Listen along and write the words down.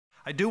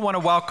I do want to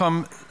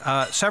welcome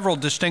several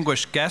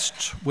distinguished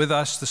guests with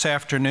us this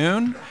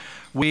afternoon.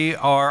 We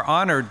are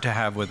honored to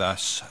have with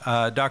us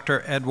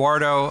Dr.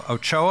 Eduardo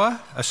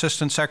Ochoa,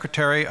 Assistant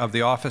Secretary of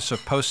the Office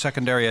of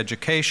Post-Secondary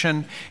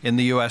Education in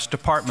the U.S.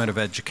 Department of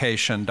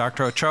Education.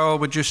 Dr. Ochoa,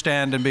 would you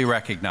stand and be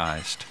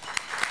recognized?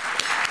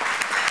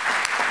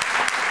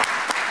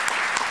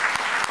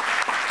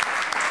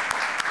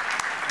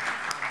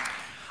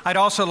 I'd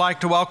also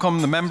like to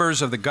welcome the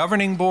members of the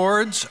governing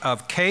boards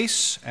of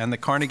CASE and the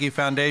Carnegie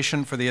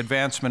Foundation for the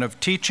Advancement of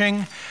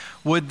Teaching.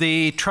 Would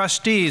the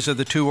trustees of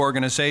the two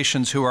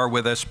organizations who are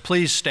with us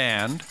please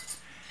stand?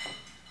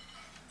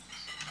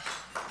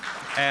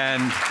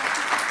 And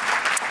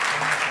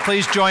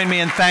please join me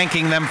in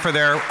thanking them for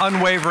their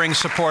unwavering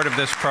support of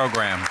this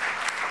program.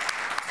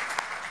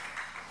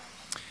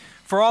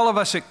 For all of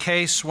us at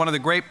CASE, one of the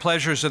great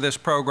pleasures of this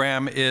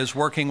program is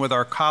working with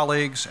our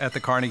colleagues at the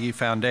Carnegie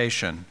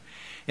Foundation.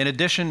 In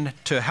addition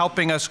to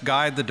helping us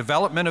guide the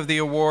development of the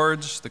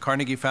awards, the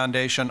Carnegie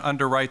Foundation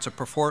underwrites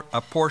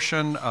a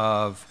portion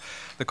of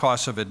the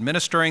cost of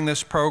administering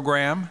this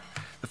program.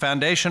 The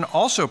foundation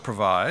also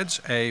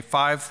provides a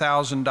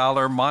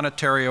 $5,000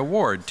 monetary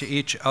award to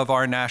each of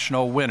our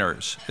national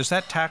winners. Is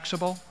that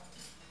taxable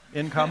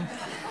income?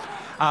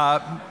 You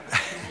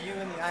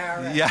and the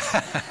IRS.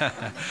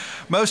 Yeah.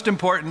 Most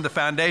important, the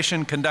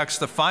foundation conducts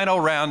the final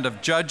round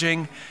of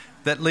judging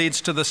that leads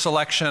to the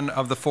selection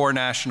of the 4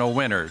 national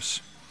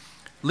winners.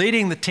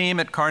 Leading the team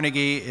at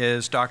Carnegie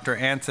is Dr.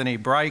 Anthony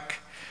Bryk.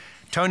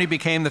 Tony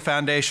became the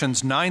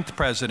foundation's 9th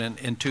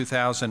president in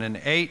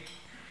 2008.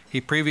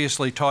 He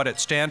previously taught at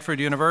Stanford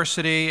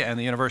University and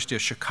the University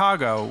of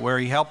Chicago, where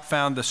he helped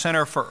found the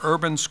Center for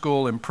Urban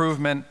School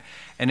Improvement,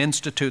 an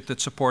institute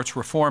that supports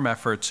reform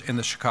efforts in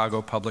the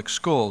Chicago public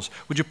schools.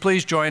 Would you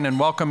please join in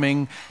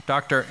welcoming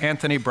Dr.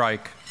 Anthony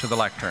Bryk to the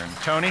lectern?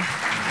 Tony?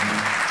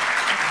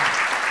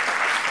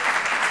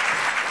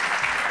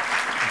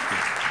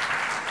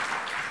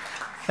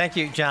 Thank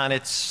you, John.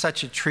 It's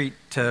such a treat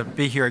to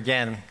be here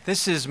again.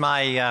 This is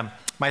my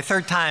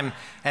 3rd time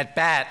at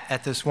bat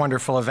at this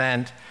wonderful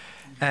event,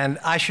 and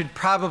I should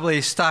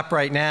probably stop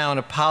right now and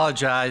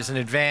apologize in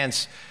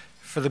advance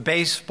for the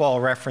baseball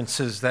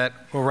references that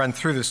will run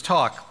through this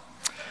talk.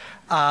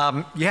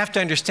 You have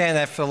to understand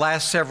that for the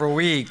last several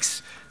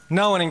weeks,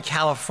 no one in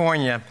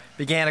California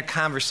began a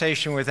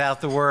conversation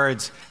without the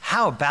words,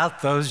 "How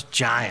about those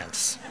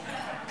Giants?"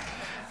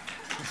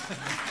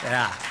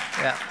 Yeah.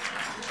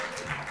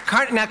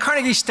 Now,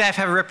 Carnegie staff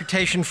have a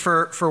reputation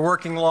for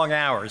working long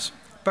hours,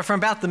 but from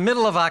about the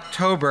middle of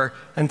October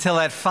until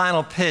that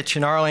final pitch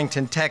in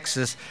Arlington,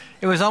 Texas,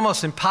 it was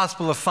almost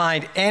impossible to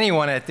find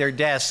anyone at their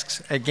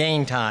desks at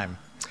game time.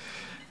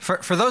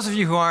 For those of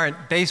you who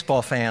aren't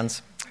baseball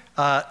fans,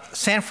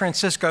 San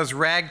Francisco's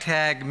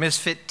ragtag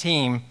misfit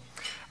team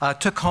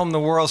took home the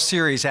World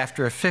Series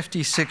after a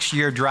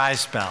 56-year dry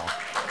spell.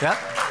 Yep.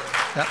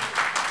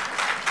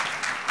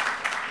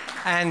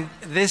 And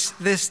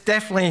this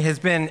definitely has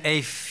been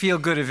a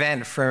feel-good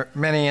event for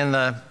many in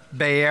the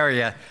Bay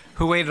Area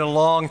who waited a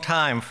long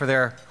time for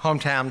their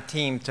hometown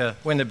team to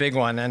win the big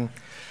one. And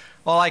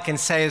all I can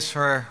say is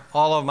for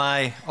all of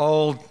my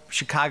old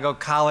Chicago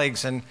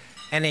colleagues and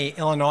any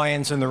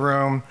Illinoisans in the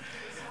room,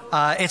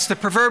 it's the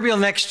proverbial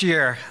next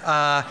year.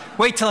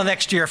 Wait till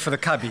next year for the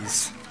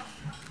Cubbies.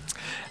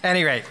 At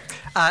any rate,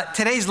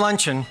 today's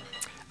luncheon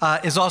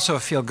is also a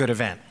feel-good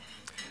event,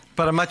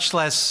 but a much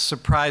less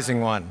surprising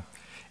one.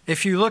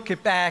 If you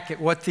look back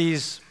at what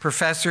these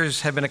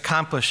professors have been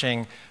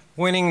accomplishing,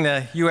 winning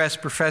the U.S.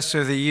 Professor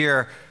of the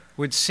Year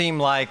would seem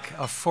like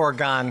a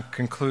foregone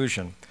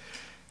conclusion.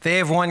 They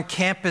have won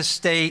campus,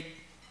 state,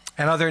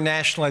 and other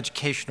national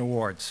education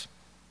awards,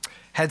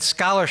 had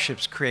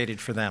scholarships created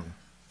for them,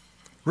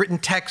 written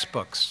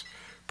textbooks,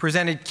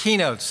 presented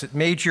keynotes at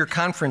major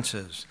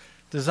conferences,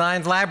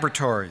 designed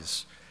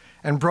laboratories,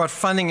 and brought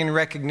funding and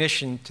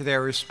recognition to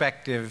their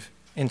respective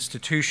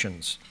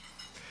institutions.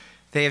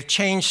 They have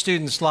changed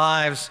students'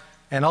 lives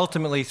and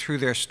ultimately, through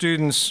their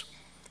students,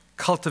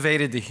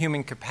 cultivated the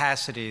human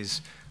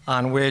capacities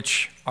on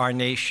which our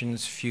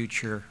nation's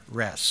future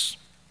rests.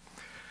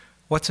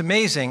 What's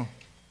amazing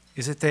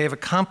is that they have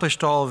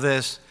accomplished all of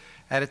this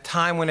at a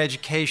time when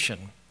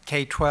education,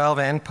 K-12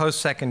 and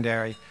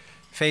post-secondary,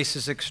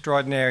 faces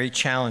extraordinary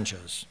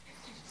challenges.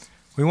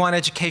 We want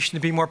education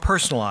to be more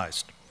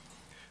personalized.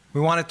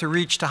 We want it to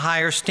reach to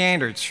higher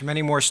standards for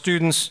many more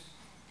students.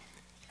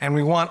 And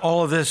we want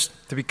all of this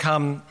to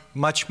become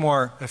much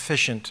more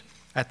efficient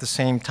at the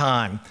same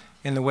time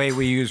in the way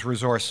we use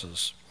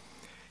resources.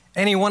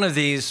 Any one of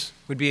these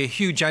would be a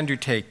huge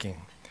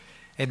undertaking.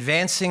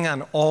 Advancing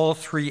on all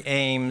 3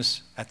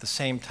 aims at the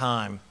same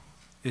time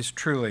is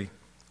truly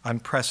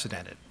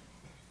unprecedented.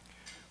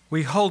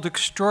 We hold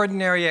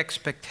extraordinary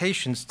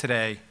expectations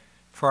today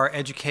for our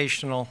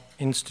educational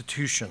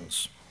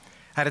institutions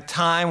at a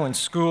time when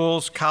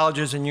schools,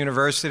 colleges, and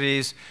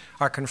universities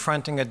are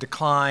confronting a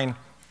decline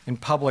in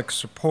public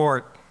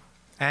support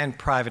and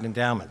private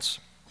endowments.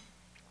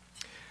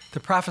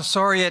 The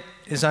professoriate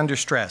is under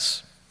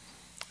stress.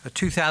 A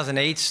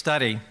 2008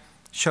 study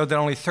showed that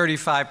only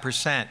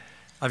 35%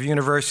 of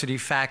university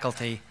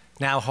faculty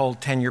now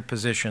hold tenure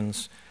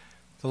positions.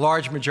 The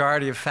large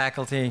majority of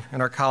faculty in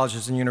our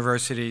colleges and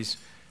universities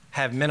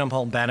have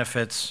minimal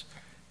benefits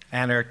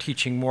and are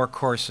teaching more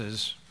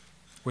courses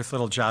with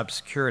little job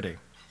security.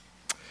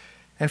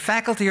 And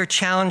faculty are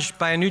challenged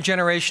by a new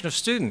generation of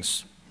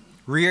students,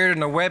 reared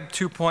in a Web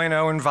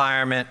 2.0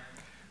 environment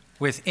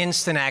with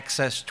instant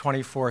access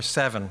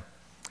 24/7.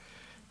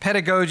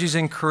 Pedagogies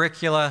and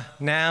curricula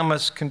now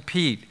must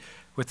compete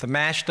with the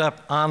mashed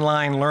up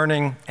online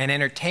learning and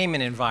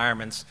entertainment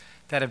environments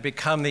that have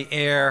become the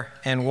air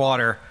and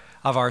water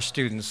of our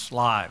students'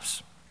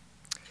 lives.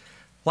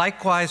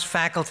 Likewise,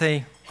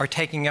 faculty are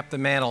taking up the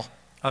mantle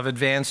of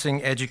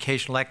advancing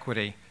educational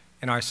equity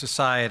in our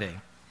society.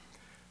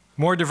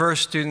 More diverse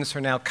students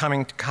are now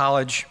coming to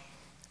college,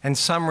 and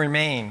some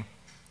remain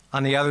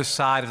on the other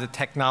side of the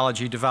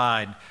technology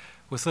divide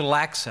with little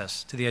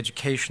access to the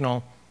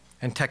educational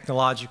and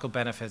technological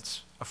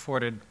benefits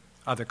afforded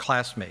other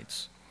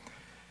classmates.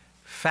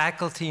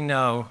 Faculty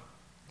know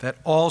that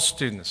all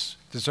students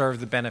deserve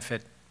the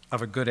benefit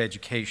of a good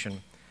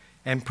education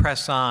and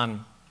press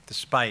on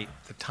despite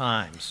the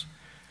times.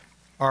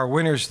 Our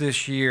winners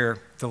this year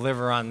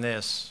deliver on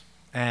this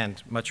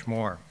and much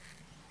more.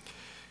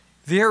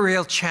 Their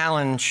real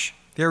challenges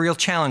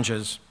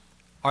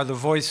are the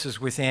voices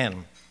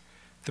within,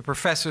 the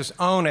professors'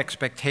 own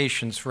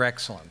expectations for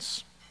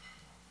excellence.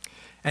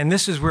 And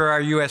this is where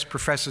our U.S.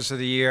 Professors of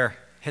the Year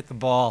hit the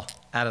ball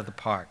out of the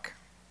park.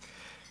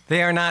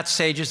 They are not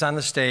sages on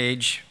the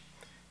stage.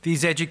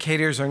 These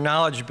educators are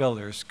knowledge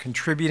builders,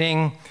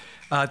 contributing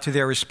to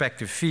their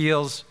respective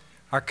fields,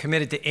 are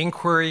committed to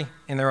inquiry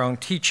in their own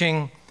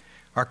teaching,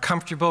 are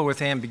comfortable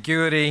with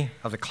ambiguity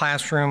of the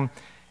classroom,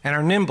 and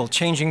are nimble,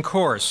 changing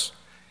course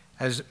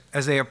as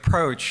they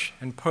approach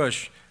and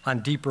push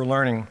on deeper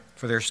learning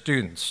for their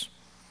students.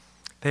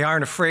 They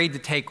aren't afraid to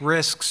take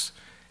risks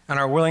and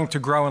are willing to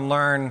grow and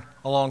learn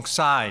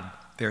alongside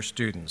their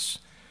students.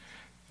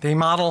 They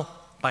model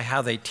by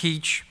how they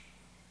teach.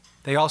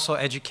 They also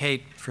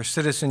educate for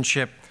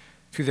citizenship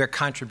through their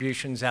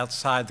contributions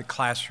outside the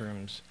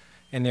classrooms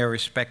in their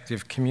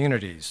respective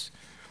communities.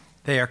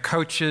 They are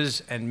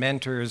coaches and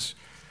mentors,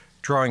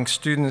 drawing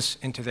students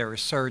into their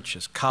research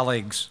as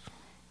colleagues.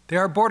 They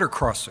are border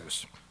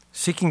crossers,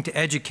 seeking to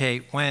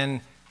educate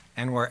when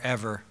and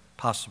wherever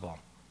possible.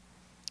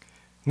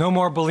 "No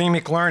more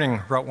bulimic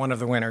learning," wrote one of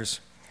the winners,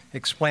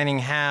 explaining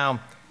how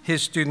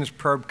his students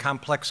probe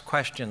complex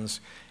questions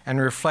and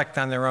reflect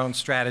on their own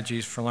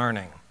strategies for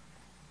learning.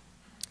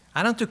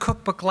 "I don't do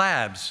cookbook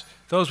labs,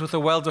 those with a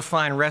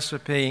well-defined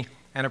recipe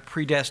and a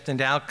predestined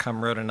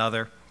outcome," wrote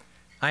another.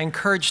 "I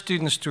encourage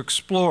students to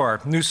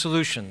explore new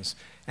solutions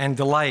and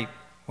delight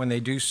when they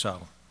do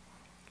so."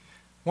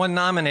 One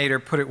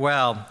nominator put it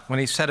well when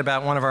he said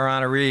about one of our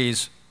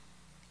honorees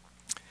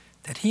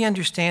that he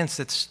understands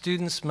that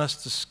students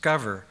must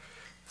discover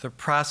the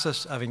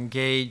process of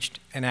engaged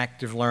and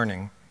active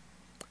learning,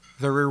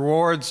 the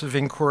rewards of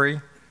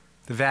inquiry,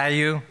 the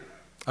value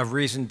of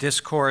reasoned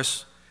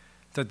discourse,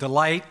 the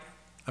delight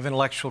of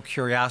intellectual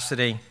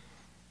curiosity,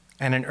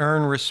 and an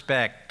earned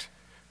respect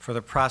for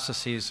the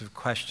processes of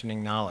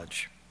questioning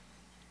knowledge.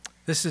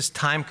 This is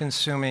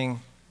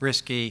time-consuming,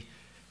 risky,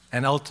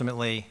 and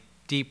ultimately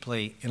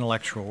deeply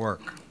intellectual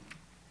work.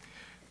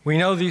 We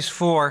know these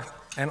four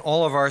and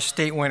all of our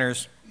state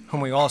winners,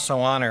 whom we also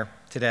honor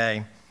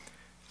today,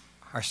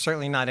 are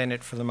certainly not in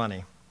it for the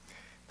money.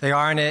 They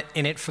are in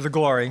it for the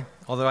glory,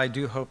 although I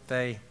do hope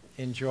they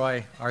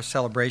enjoy our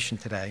celebration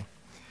today.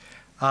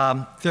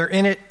 They're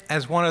in it,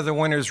 as one of the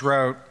winners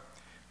wrote,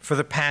 for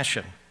the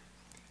passion,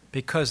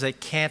 because they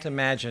can't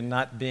imagine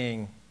not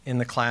being in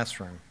the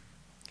classroom.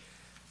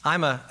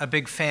 I'm a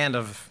big fan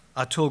of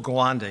Atul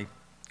Gawande,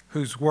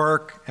 whose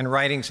work and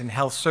writings in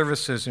health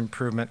services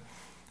improvement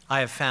I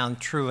have found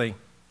truly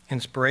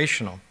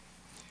inspirational.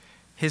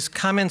 His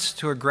comments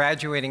to a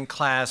graduating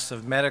class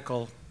of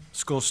medical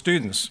school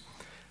students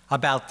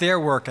about their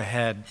work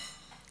ahead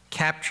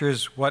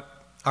captures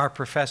what our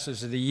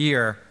Professors of the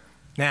Year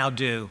now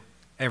do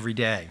every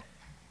day.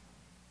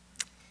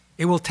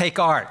 "It will take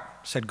art,"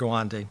 said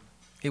Gawande.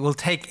 "It will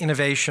take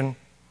innovation.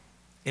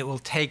 It will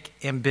take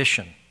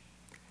ambition.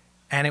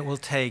 And it will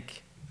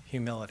take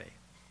humility.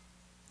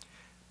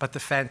 But the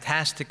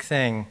fantastic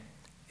thing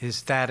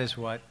is that is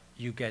what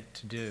you get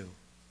to do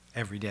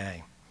every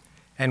day.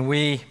 And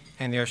we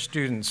and their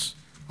students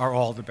are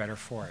all the better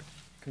for it."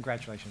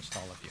 Congratulations to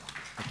all of you.